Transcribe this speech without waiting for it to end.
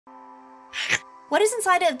What is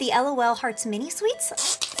inside of the LOL Hearts mini sweets?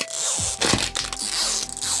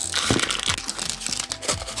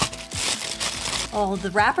 Oh, the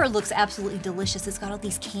wrapper looks absolutely delicious. It's got all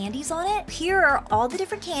these candies on it. Here are all the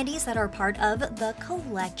different candies that are part of the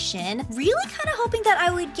collection. Really kind of hoping that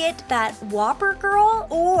I would get that Whopper Girl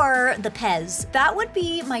or the Pez. That would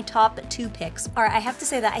be my top 2 picks. All right, I have to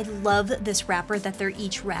say that I love this wrapper that they're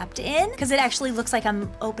each wrapped in because it actually looks like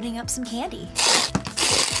I'm opening up some candy.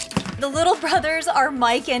 The little brothers are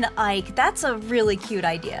Mike and Ike. That's a really cute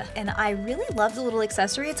idea. And I really love the little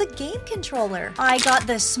accessory. It's a game controller. I got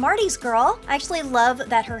the Smarties girl. I actually love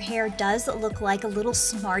that her hair does look like a little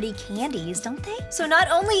Smartie candies, don't they? So not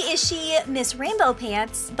only is she Miss Rainbow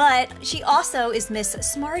Pants, but she also is Miss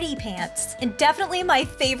Smartie Pants. And definitely my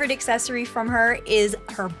favorite accessory from her is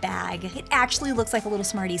her bag. It actually looks like a little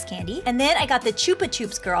Smarties candy. And then I got the Chupa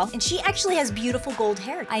Chups girl, and she actually has beautiful gold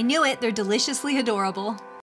hair. I knew it, they're deliciously adorable.